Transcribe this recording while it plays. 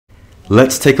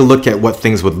let's take a look at what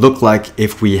things would look like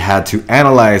if we had to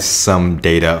analyze some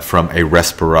data from a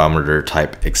respirometer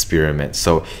type experiment.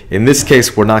 So in this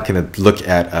case, we're not going to look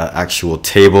at an actual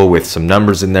table with some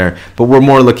numbers in there, but we're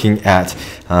more looking at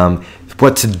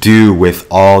what to do with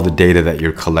all the data that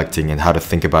you're collecting and how to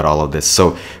think about all of this.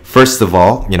 So first of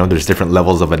all, there's different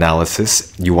levels of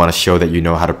analysis. You want to show that you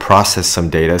know how to process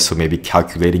some data. So maybe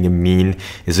calculating a mean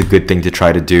is a good thing to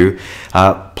try to do.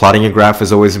 Plotting a graph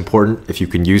is always important. If you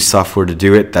can use software to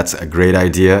do it, that's a great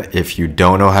idea. If you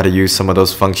don't know how to use some of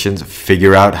those functions,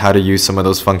 figure out how to use some of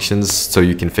those functions so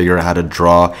you can figure out how to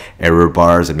draw error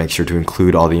bars and make sure to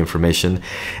include all the information.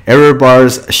 Error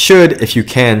bars should, if you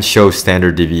can, show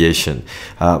standard deviation.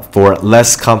 For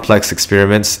less complex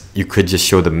experiments, you could just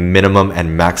show the minimum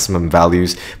and maximum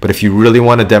values. But if you really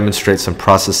want to demonstrate some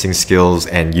processing skills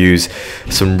and use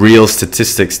some real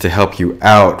statistics to help you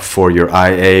out for your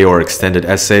IA or extended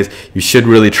essays, you should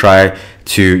really try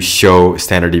to show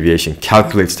standard deviation,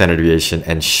 calculate standard deviation,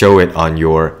 and show it on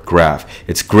your graph.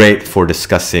 It's great for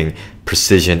discussing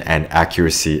precision and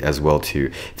accuracy as well too.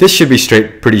 This should be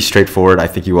pretty straightforward. I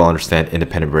think you all understand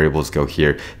independent variables go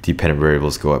here, dependent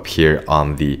variables go up here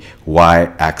on the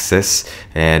y-axis,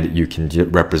 and you can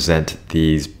represent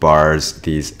these bars,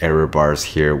 these error bars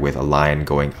here with a line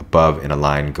going above and a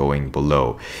line going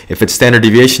below. If it's standard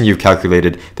deviation you've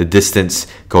calculated, the distance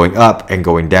going up and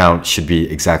going down should be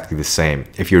exactly the same.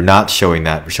 If you're not showing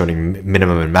that, showing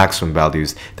minimum and maximum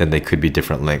values, then they could be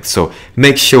different lengths. So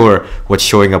make sure what's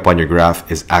showing up on your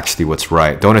graph is actually what's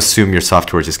right. Don't assume your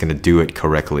software is just going to do it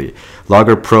correctly.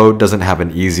 Logger Pro doesn't have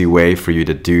an easy way for you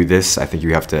to do this. I think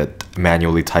you have to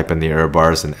manually type in the error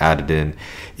bars and add it in.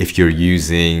 If you're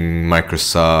using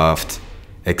Microsoft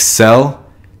Excel,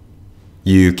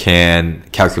 you can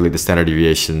calculate the standard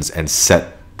deviations and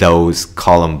set those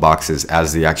column boxes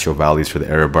as the actual values for the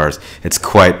error bars. It's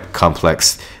quite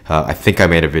complex. I think I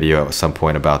made a video at some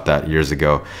point about that years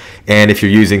ago. And if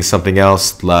you're using something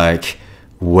else like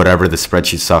whatever the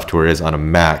spreadsheet software is on a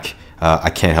Mac, I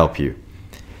can't help you.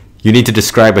 You need to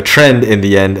describe a trend in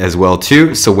the end as well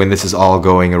too. So when this is all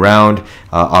going around,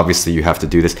 obviously you have to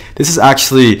do this. This is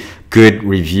actually good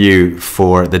review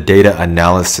for the data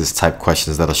analysis type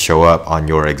questions that'll show up on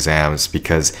your exams,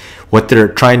 because what they're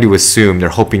trying to assume, they're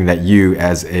hoping that you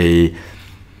as a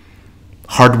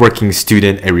hardworking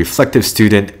student, a reflective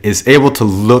student, is able to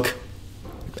look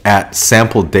at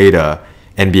sample data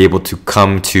and be able to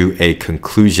come to a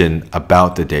conclusion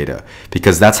about the data,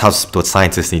 because that's what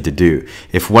scientists need to do.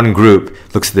 If one group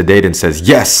looks at the data and says,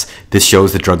 yes, this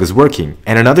shows the drug is working,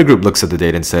 and another group looks at the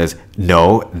data and says,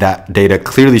 no, that data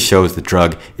clearly shows the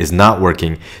drug is not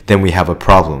working, then we have a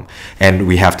problem, and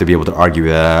we have to be able to argue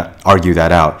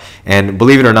that out. And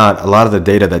believe it or not, a lot of the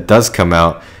data that does come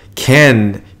out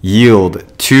can yield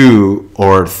 2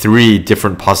 or 3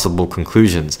 different possible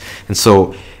conclusions. And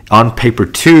so on paper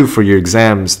 2 for your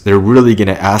exams, they're really going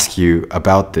to ask you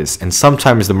about this. And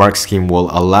sometimes the mark scheme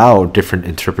will allow different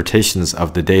interpretations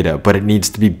of the data, but it needs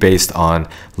to be based on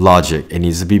logic. It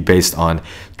needs to be based on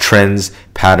trends,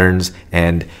 patterns,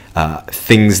 and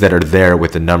things that are there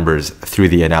with the numbers through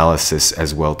the analysis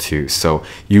as well too. So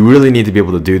you really need to be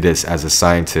able to do this as a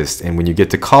scientist. And when you get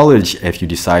to college, if you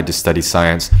decide to study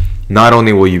science, not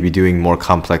only will you be doing more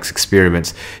complex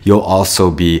experiments, you'll also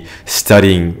be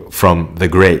studying from the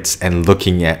greats and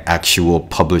looking at actual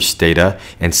published data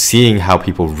and seeing how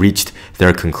people reached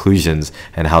their conclusions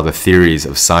and how the theories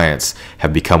of science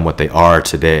have become what they are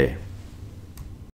today.